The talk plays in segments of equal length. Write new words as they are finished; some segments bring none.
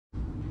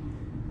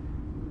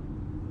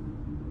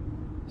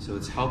So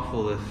it's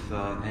helpful if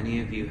any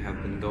of you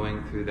have been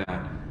going through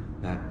that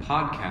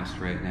podcast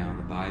right now,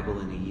 The Bible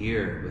in a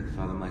Year with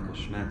Father Michael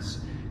Schmitz,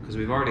 because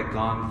we've already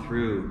gone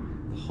through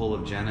the whole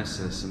of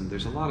Genesis, and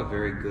there's a lot of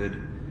very good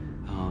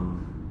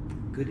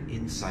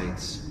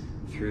insights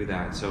through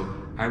that. So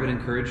I would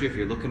encourage you, if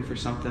you're looking for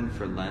something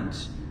for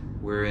Lent,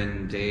 we're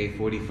in day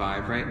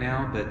 45 right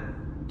now, but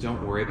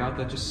don't worry about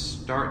that.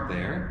 Just start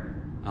there.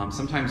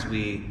 Sometimes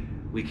we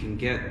can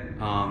get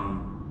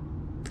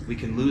we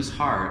can lose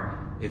heart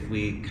if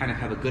we kind of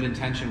have a good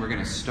intention. We're going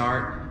to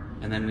start,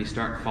 and then we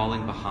start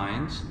falling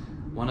behind.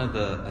 One of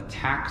the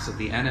attacks of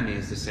the enemy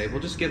is to say, well,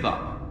 just give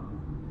up.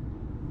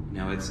 You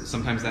know,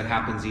 sometimes that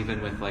happens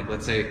even with, like,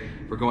 let's say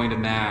we're going to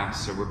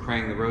Mass or we're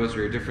praying the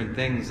Rosary or different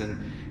things,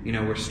 and, you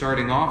know, we're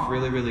starting off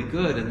really, really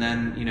good, and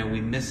then, you know, we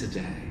miss a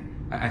day.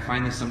 I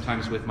find this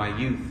sometimes with my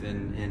youth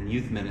in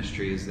youth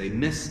ministries. They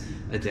miss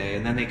a day,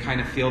 and then they kind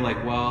of feel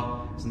like,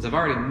 well, since I've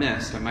already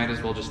missed, I might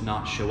as well just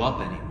not show up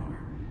anymore.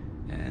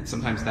 And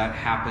sometimes that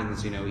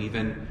happens, you know,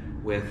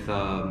 even with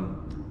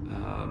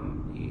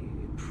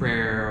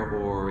prayer,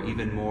 or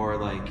even more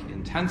like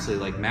intensely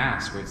like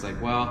Mass, where it's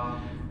like, well,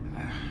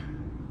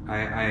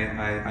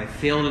 I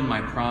failed in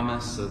my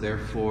promise, so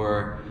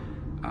therefore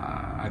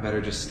I better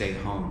just stay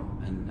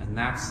home. And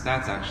that's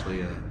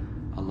actually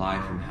a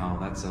lie from hell.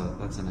 That's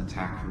an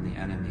attack from the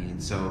enemy.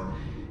 And so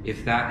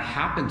if that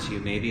happened to you,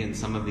 maybe in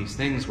some of these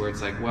things where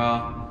it's like,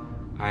 well,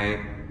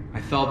 I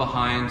fell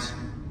behind,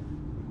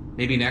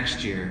 maybe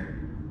next year.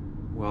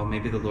 Well,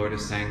 maybe the Lord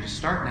is saying, just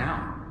start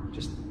now.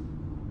 Just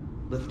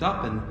lift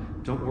up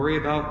and don't worry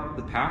about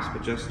the past,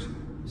 but just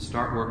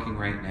start working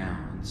right now.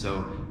 And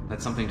so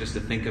that's something just to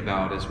think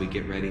about as we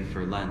get ready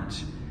for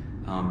Lent,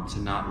 to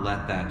not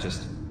let that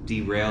just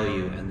derail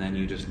you and then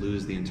you just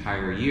lose the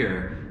entire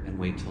year and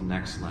wait till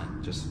next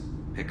Lent. Just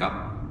pick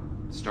up,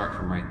 start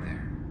from right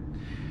there.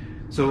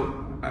 So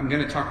I'm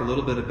going to talk a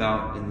little bit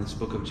about, in this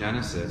book of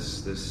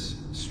Genesis, this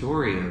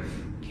story of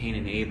Cain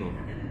and Abel.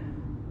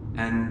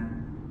 And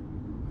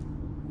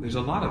there's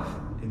a lot of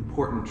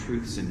important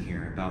truths in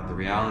here about the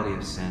reality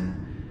of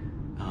sin,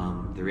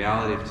 the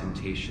reality of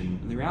temptation,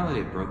 and the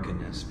reality of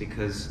brokenness,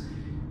 because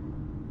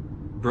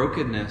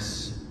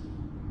brokenness,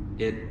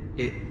 it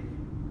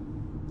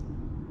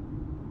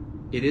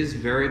is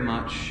very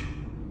much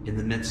in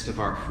the midst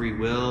of our free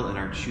will and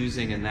our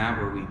choosing, and that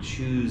where we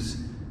choose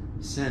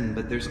sin,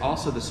 but there's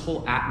also this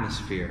whole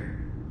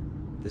atmosphere,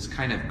 this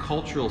kind of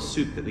cultural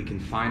soup that we can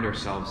find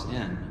ourselves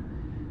in,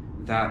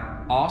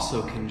 that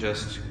also can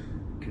just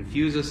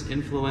confuse us,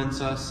 influence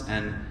us,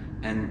 and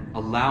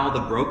allow the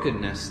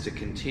brokenness to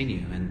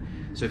continue. And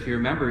so if you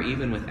remember,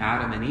 even with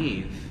Adam and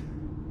Eve,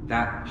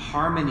 that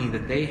harmony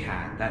that they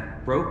had,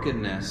 that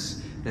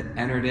brokenness that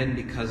entered in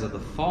because of the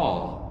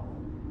fall,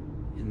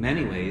 in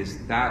many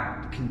ways,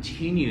 that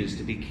continues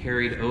to be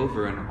carried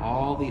over in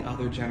all the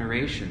other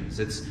generations.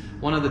 It's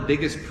one of the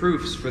biggest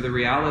proofs for the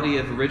reality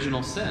of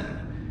original sin,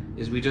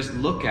 is we just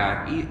look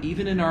at,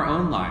 even in our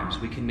own lives,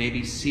 we can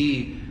maybe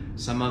see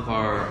some of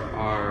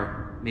our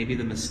maybe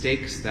the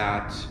mistakes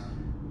that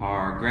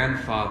our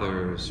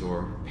grandfathers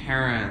or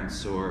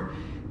parents, or,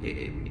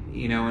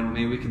 you know, and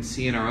maybe we can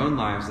see in our own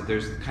lives that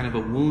there's kind of a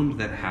wound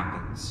that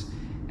happens,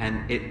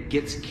 and it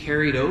gets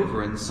carried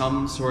over in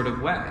some sort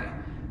of way.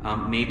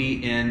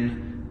 Maybe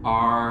in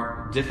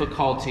our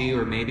difficulty,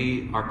 or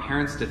maybe our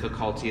parents'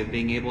 difficulty of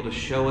being able to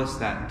show us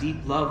that deep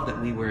love that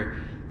we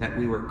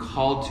were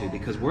called to,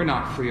 because we're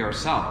not free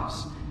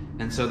ourselves.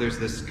 And so there's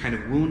this kind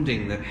of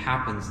wounding that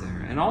happens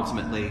there. And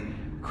ultimately,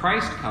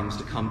 Christ comes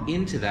to come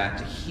into that,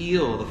 to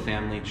heal the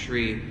family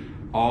tree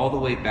all the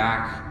way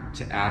back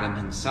to Adam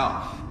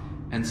himself.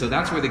 And so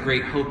that's where the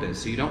great hope is.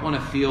 So you don't want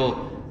to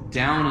feel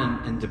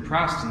down and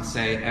depressed and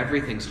say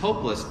everything's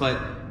hopeless,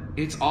 but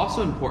it's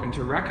also important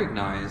to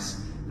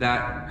recognize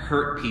that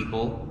hurt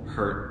people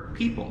hurt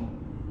people.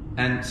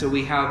 And so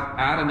we have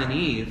Adam and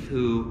Eve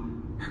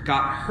who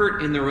got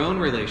hurt in their own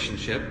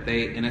relationship.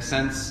 They, in a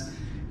sense,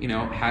 you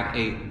know, had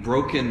a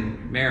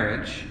broken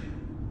marriage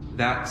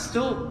that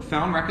still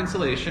found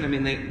reconciliation. I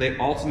mean, they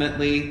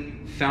ultimately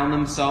found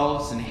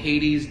themselves in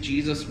Hades.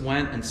 Jesus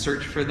went and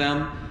searched for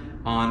them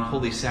on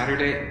Holy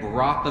Saturday,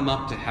 brought them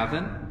up to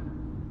heaven.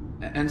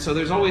 And so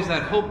there's always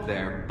that hope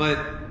there.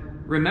 But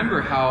remember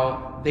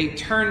how they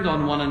turned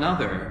on one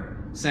another,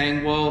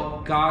 saying,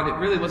 well, God, it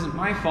really wasn't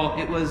my fault.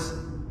 It was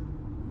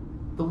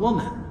the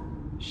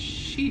woman.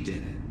 She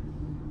did it.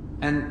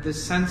 And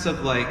this sense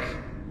of like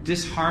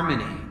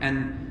disharmony.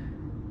 And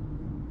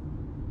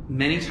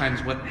many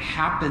times what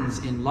happens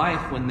in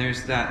life when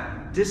there's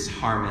that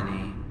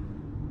disharmony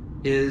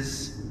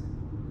is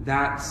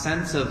that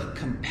sense of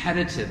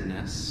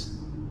competitiveness,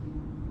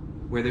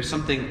 where there's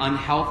something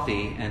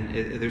unhealthy, and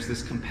there's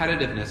this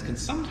competitiveness can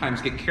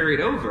sometimes get carried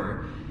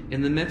over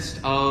in the midst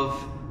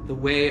of the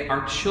way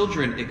our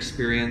children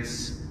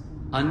experience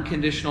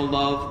unconditional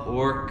love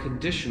or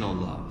conditional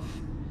love.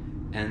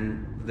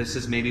 And this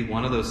is maybe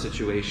one of those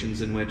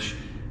situations in which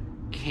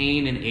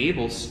Cain and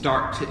Abel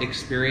start to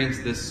experience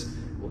this.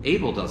 Well,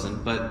 Abel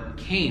doesn't, but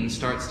Cain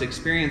starts to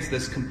experience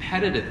this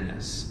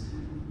competitiveness,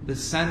 the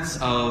sense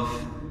of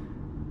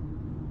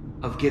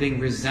of getting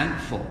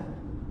resentful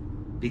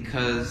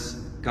because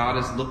God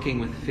is looking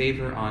with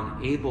favor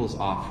on Abel's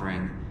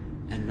offering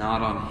and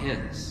not on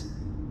his.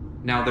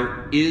 Now,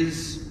 there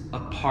is a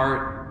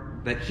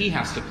part that he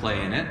has to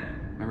play in it.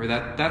 Remember,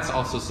 that's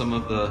also some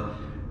of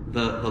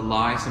the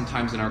lie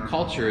sometimes in our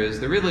culture, is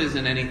there really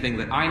isn't anything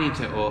that I need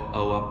to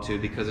owe up to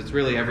because it's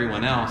really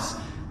everyone else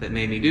that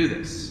made me do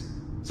this.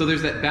 So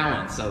there's that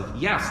balance of,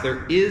 yes,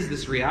 there is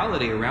this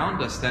reality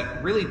around us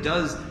that really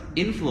does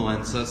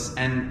influence us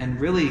and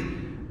really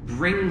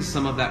brings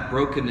some of that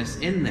brokenness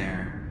in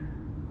there.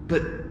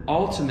 But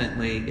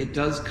ultimately, it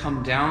does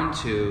come down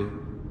to,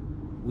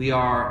 we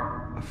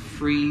are a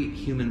free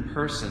human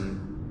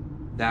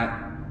person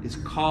that is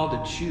called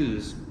to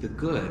choose the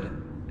good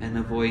and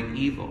avoid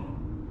evil.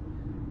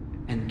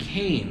 And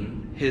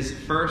Cain, his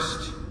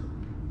first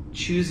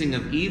choosing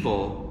of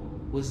evil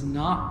was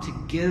not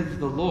to give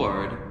the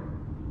Lord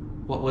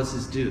what was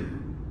his due.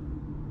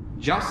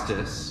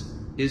 Justice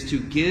is to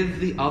give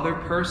the other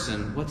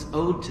person what's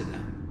owed to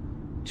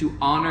them, to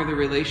honor the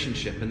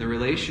relationship. And the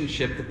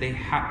relationship that they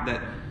had,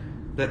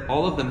 that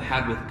all of them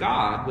had with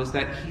God, was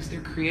that he's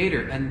their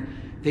creator and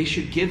they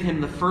should give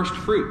him the first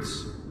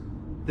fruits.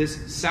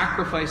 This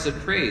sacrifice of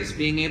praise,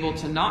 being able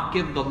to not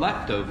give the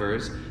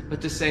leftovers,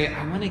 but to say,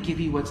 I want to give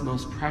you what's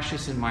most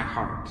precious in my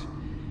heart.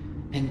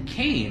 And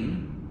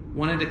Cain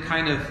wanted to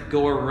kind of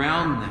go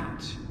around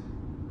that.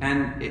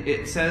 And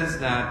it says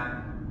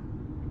that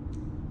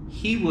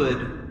he brought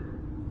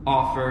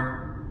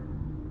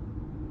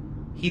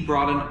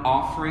an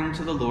offering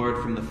to the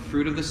Lord from the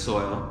fruit of the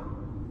soil,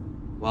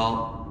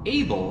 while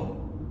Abel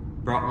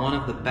brought one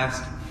of the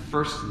best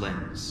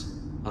firstlings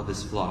of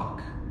his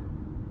flock.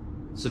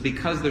 So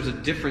because there's a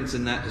difference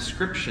in that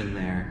description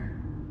there,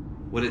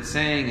 what it's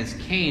saying is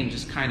Cain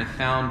just kind of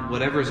found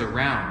whatever's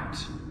around.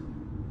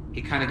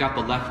 He kind of got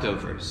the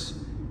leftovers.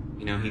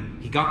 You know,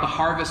 he got the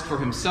harvest for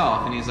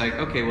himself, and he's like,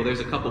 okay, well, there's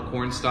a couple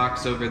corn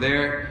stalks over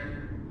there.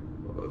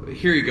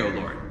 Here you go,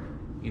 Lord.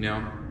 You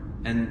know,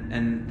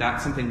 and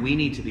that's something we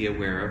need to be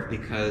aware of,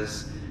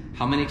 because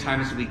how many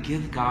times do we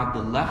give God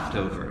the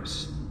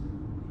leftovers?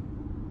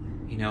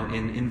 You know,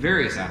 in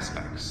various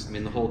aspects. I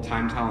mean, the whole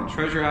time, talent,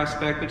 treasure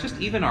aspect, but just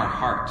even our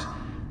heart.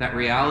 That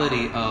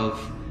reality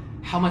of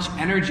how much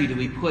energy do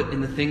we put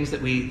in the things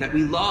that we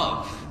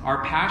love,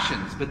 our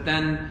passions. But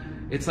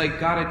then it's like,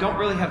 God, I don't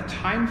really have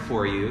time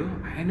for you.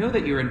 I know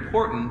that you're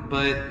important,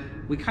 but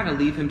we kind of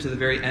leave him to the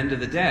very end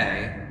of the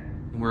day,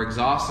 and we're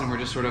exhausted, and we're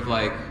just sort of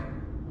like,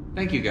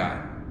 thank you,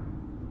 God.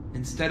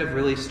 Instead of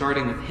really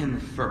starting with him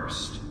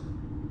first.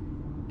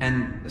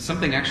 And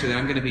something actually that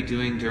I'm going to be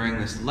doing during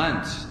this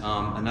Lent,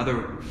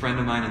 another friend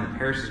of mine in the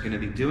parish is going to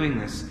be doing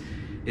this,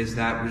 is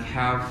that we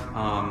have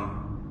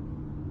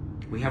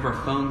our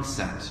phone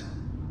set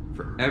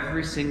for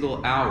every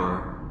single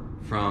hour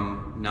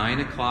from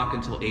 9 o'clock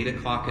until 8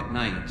 o'clock at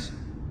night.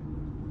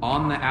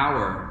 On the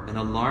hour, an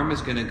alarm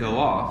is going to go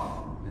off.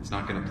 It's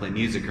not going to play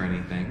music or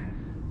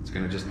anything. It's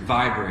going to just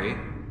vibrate.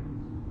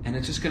 And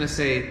it's just going to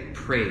say,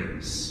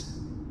 praise.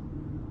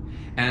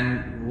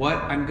 And what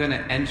I'm going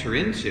to enter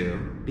into,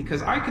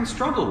 because I can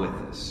struggle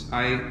with this.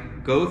 I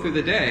go through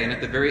the day, and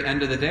at the very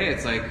end of the day,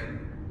 it's like,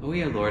 oh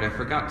yeah, Lord, I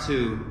forgot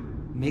to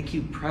make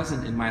you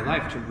present in my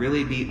life, to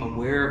really be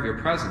aware of your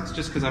presence,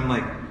 just because I'm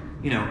like,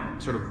 you know,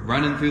 sort of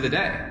running through the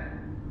day.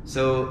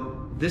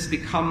 So this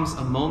becomes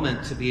a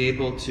moment to be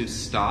able to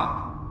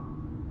stop,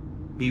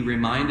 be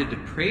reminded to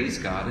praise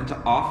God, and to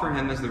offer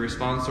him, as the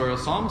responsorial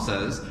psalm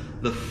says,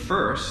 the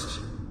first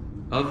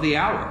of the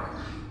hour.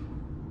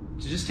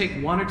 To just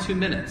take 1 or 2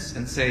 minutes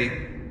and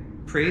say,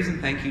 praise and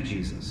thank you,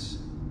 Jesus.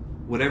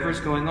 Whatever's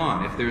going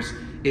on, if there's,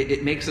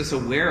 it makes us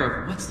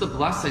aware of what's the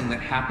blessing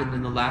that happened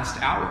in the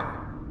last hour.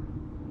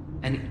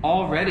 And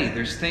already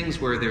there's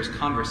things where there's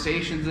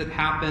conversations that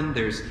happen,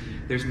 there's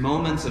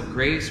moments of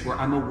grace where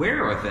I'm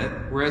aware of it,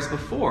 whereas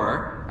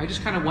before, I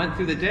just kind of went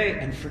through the day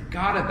and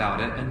forgot about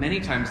it, and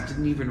many times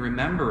didn't even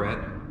remember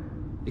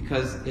it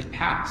because it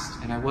passed,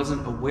 and I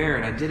wasn't aware,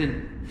 and I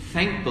didn't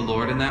thank the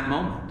Lord in that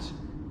moment.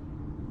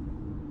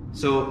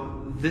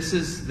 So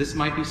this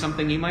might be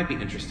something you might be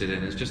interested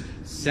in, is just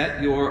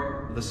set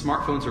the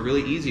smartphones are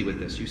really easy with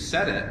this. You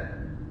set it.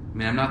 I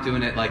mean, I'm not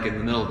doing it like in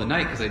the middle of the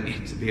night because I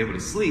need to be able to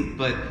sleep,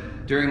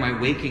 but during my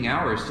waking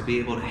hours to be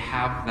able to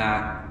have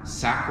that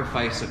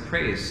sacrifice of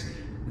praise.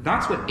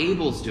 That's what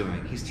Abel's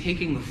doing. He's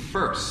taking the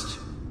first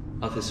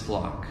of his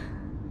flock.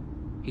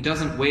 He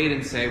doesn't wait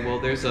and say, well,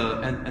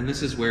 and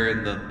this is where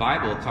in the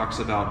Bible it talks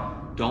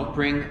about, don't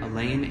bring a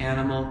lame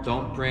animal,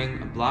 don't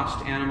bring a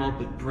blotched animal,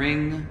 but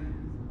bring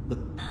the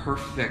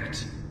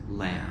perfect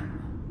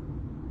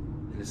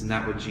lamb. And isn't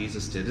that what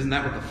Jesus did? Isn't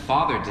that what the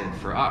Father did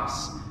for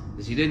us?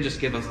 Is he didn't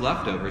just give us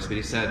leftovers, but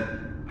he said,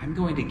 I'm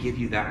going to give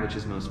you that which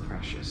is most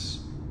precious.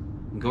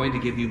 I'm going to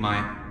give you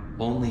my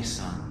only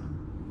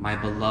son, my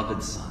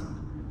beloved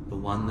son, the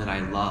one that I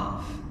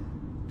love.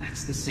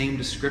 That's the same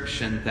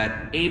description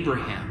that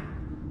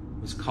Abraham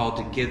was called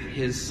to give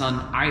his son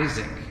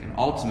Isaac. And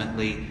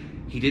ultimately,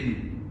 he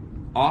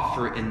didn't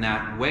offer in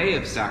that way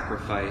of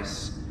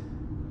sacrifice,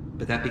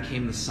 but that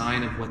became the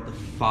sign of what the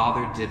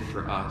Father did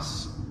for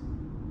us.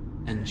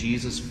 And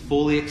Jesus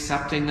fully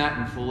accepting that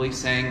and fully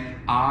saying,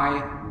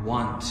 I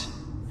want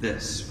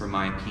this for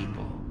my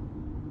people.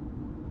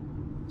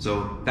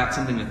 So that's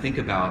something to think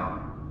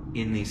about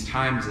in these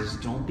times, is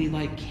don't be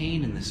like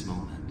Cain in this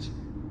moment.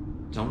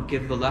 Don't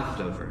give the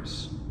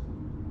leftovers,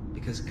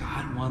 because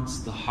God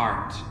wants the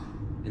heart,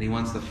 and he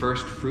wants the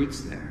first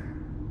fruits there.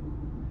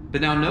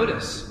 But now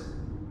notice,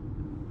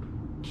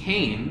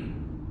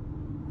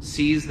 Cain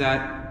sees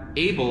that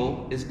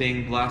Abel is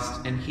being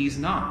blessed and he's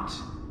not.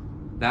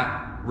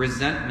 That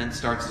resentment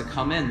starts to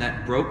come in,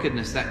 that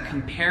brokenness, that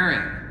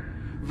comparing,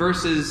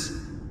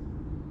 versus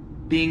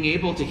being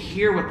able to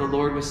hear what the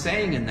Lord was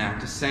saying in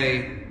that, to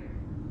say,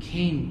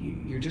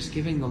 Cain, you're just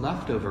giving the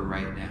leftover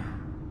right now.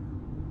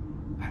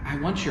 I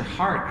want your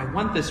heart. I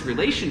want this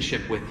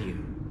relationship with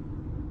you.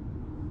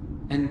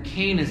 And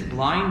Cain is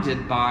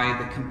blinded by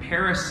the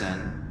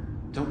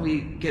comparison. Don't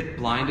we get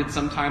blinded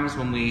sometimes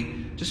when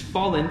we just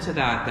fall into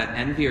that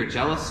envy or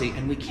jealousy,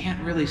 and we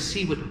can't really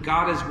see what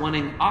God is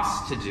wanting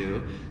us to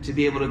do to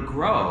be able to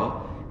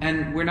grow,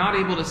 and we're not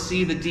able to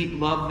see the deep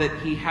love that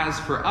he has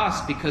for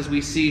us because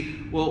we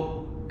see,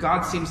 well,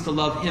 God seems to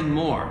love him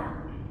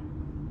more.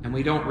 And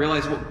we don't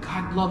realize, well,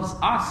 God loves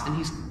us and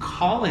he's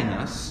calling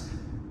us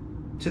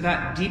to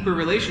that deeper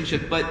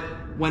relationship. But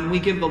when we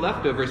give the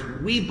leftovers,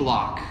 we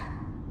block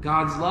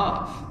God's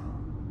love.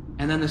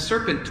 And then the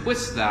serpent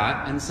twists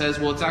that and says,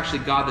 well, it's actually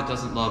God that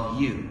doesn't love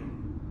you.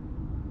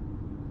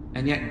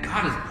 And yet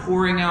God is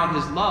pouring out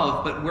his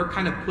love, but we're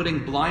kind of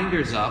putting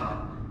blinders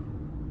up,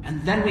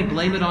 and then we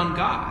blame it on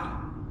God.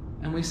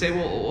 And we say,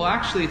 well,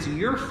 actually, it's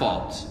your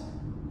fault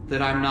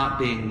that I'm not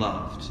being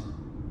loved.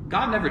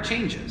 God never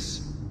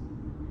changes.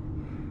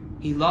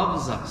 He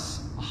loves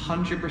us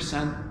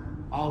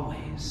 100%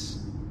 always.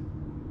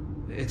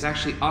 It's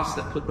actually us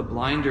that put the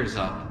blinders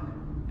up,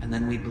 and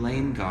then we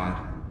blame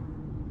God.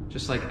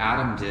 Just like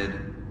Adam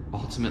did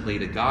ultimately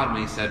to God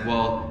when he said,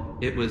 well,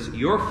 it was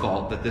your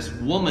fault that this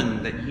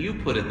woman that you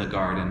put in the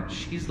garden,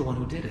 she's the one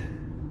who did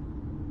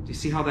it. Do you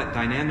see how that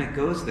dynamic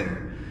goes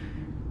there?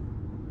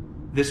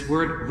 This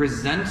word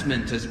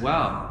resentment as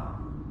well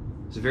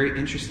is a very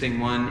interesting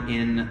one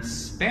in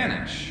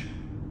Spanish.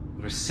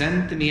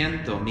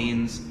 Resentimiento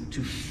means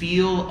to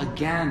feel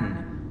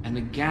again and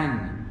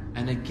again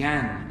and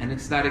again. And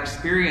it's that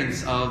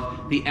experience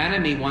of the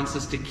enemy wants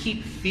us to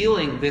keep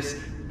feeling this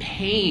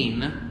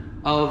pain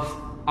of,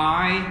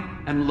 I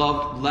am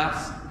loved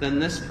less than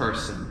this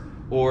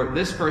person, or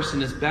this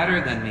person is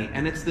better than me.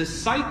 And it's this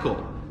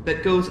cycle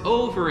that goes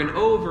over and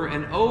over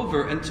and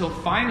over until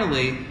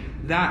finally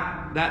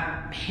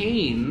that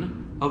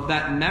pain of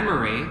that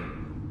memory.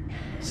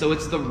 So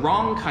it's the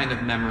wrong kind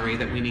of memory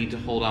that we need to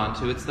hold on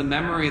to. It's the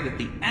memory that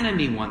the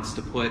enemy wants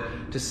to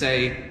put to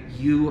say,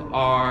 you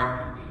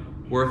are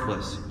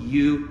worthless.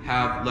 You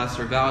have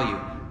lesser value.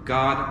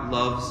 God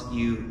loves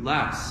you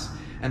less.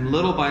 And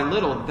little by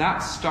little, that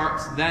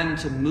starts then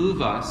to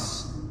move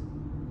us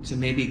to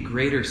maybe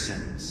greater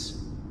sins,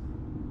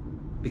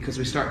 because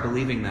we start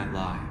believing that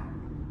lie.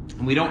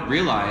 And we don't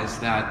realize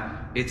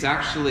that it's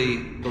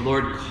actually the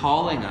Lord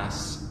calling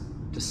us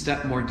to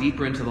step more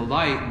deeper into the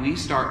light. We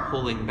start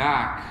pulling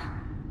back,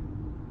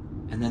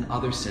 and then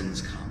other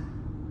sins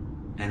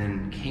come. And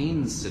in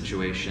Cain's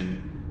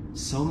situation,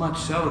 so much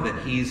so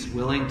that he's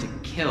willing to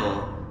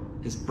kill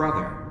his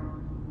brother,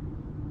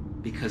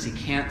 because he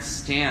can't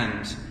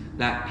stand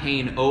that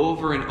pain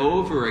over and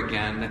over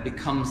again that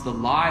becomes the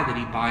lie that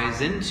he buys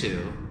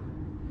into.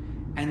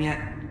 And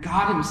yet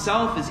God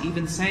himself is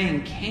even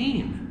saying,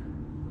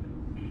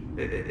 Cain,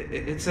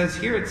 it says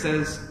here, it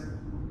says,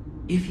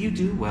 if you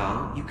do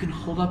well, you can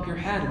hold up your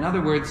head. In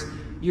other words,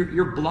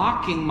 you're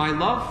blocking my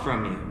love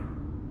from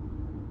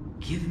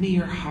you. Give me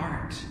your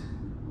heart.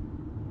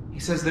 He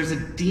says there's a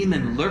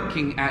demon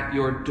lurking at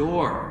your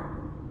door.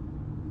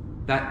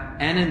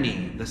 That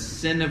enemy, the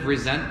sin of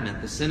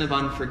resentment, the sin of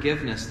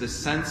unforgiveness, the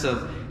sense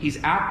of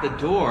he's at the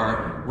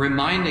door,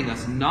 reminding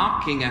us,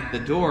 knocking at the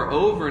door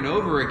over and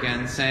over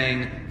again,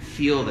 saying,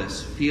 feel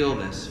this, feel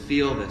this,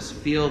 feel this,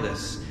 feel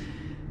this.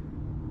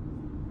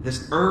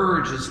 This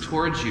urge is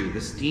towards you,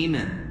 this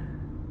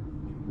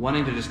demon,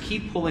 wanting to just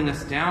keep pulling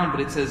us down,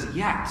 but it says,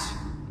 yet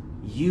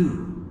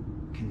you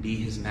can be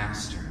his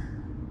master.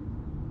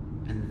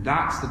 And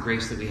that's the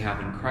grace that we have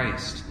in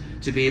Christ,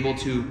 to be able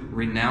to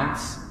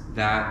renounce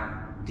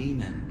that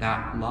demon,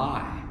 that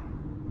lie.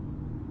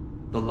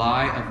 The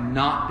lie of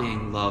not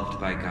being loved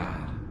by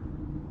God.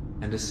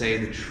 And to say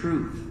the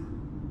truth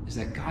is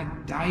that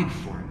God died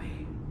for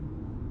me.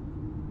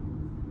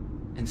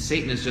 And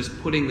Satan is just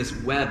putting this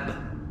web.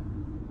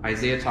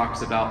 Isaiah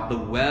talks about the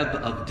web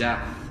of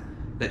death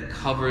that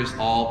covers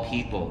all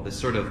people. This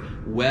sort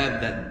of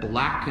web that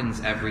blackens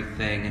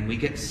everything, and we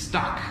get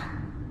stuck.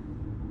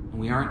 And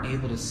we aren't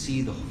able to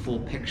see the full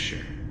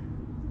picture.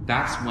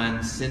 That's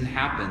when sin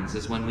happens,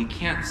 is when we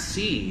can't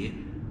see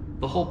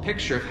the whole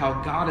picture of how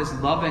God is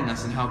loving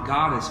us and how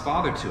God is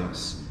Father to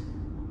us.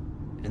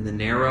 And the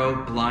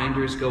narrow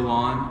blinders go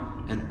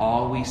on, and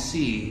all we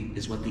see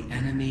is what the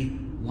enemy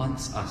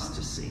wants us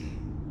to see.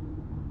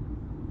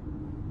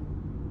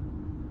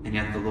 And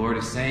yet the Lord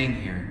is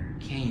saying here,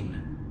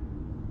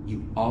 Cain,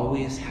 you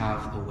always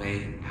have a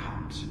way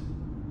out.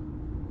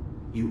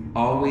 You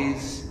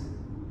always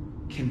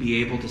can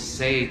be able to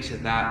say to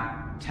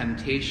that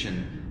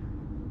temptation,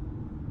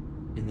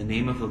 in the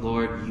name of the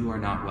Lord, you are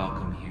not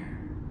welcome here.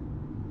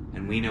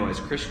 And we know as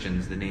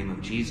Christians, the name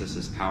of Jesus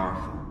is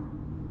powerful.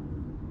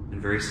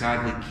 And very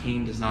sadly,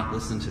 Cain does not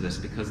listen to this,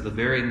 because the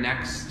very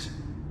next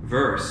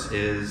verse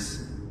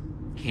is,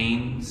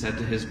 Cain said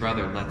to his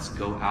brother, let's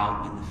go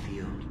out in the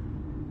field.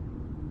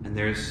 And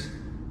there's,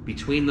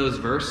 between those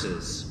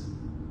verses,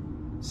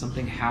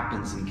 something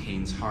happens in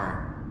Cain's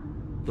heart.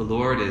 The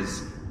Lord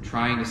is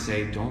trying to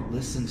say, don't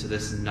listen to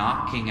this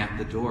knocking at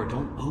the door.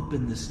 Don't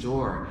open this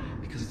door,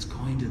 because it's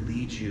going to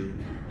lead you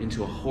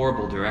into a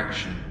horrible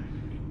direction.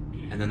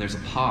 And then there's a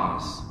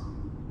pause.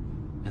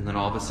 And then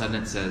all of a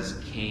sudden it says,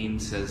 Cain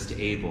says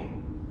to Abel,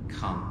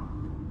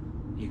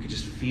 come. You could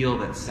just feel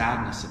that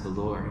sadness of the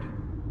Lord,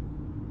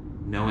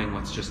 knowing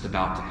what's just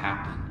about to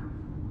happen.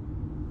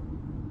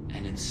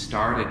 And it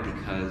started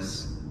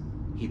because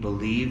he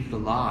believed the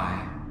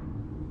lie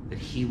that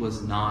he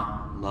was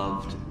not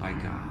loved by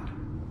God.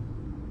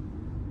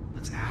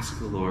 Let's ask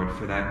the Lord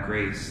for that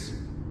grace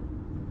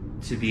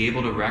to be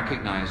able to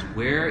recognize,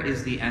 where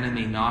is the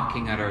enemy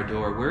knocking at our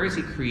door? Where is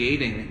he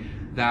creating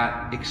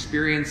that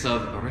experience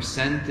of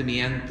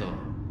resentimiento,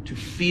 to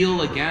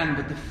feel again,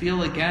 but to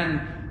feel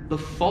again the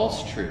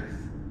false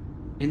truth,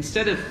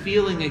 instead of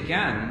feeling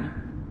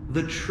again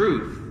the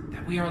truth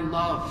that we are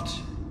loved,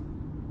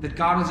 that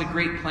God has a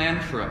great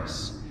plan for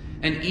us.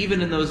 And even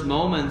in those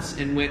moments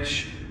in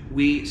which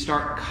we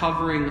start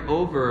covering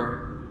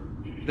over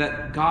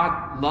that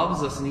God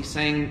loves us and he's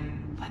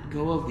saying, let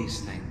go of these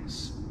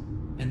things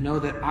and know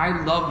that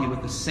I love you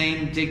with the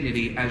same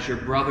dignity as your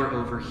brother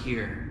over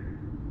here.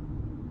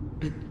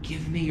 But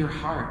give me your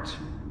heart,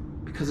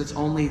 because it's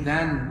only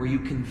then where you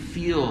can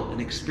feel and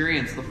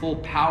experience the full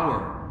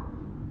power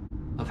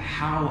of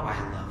how I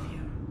love you.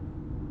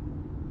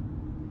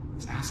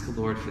 Let's ask the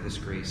Lord for this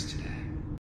grace today.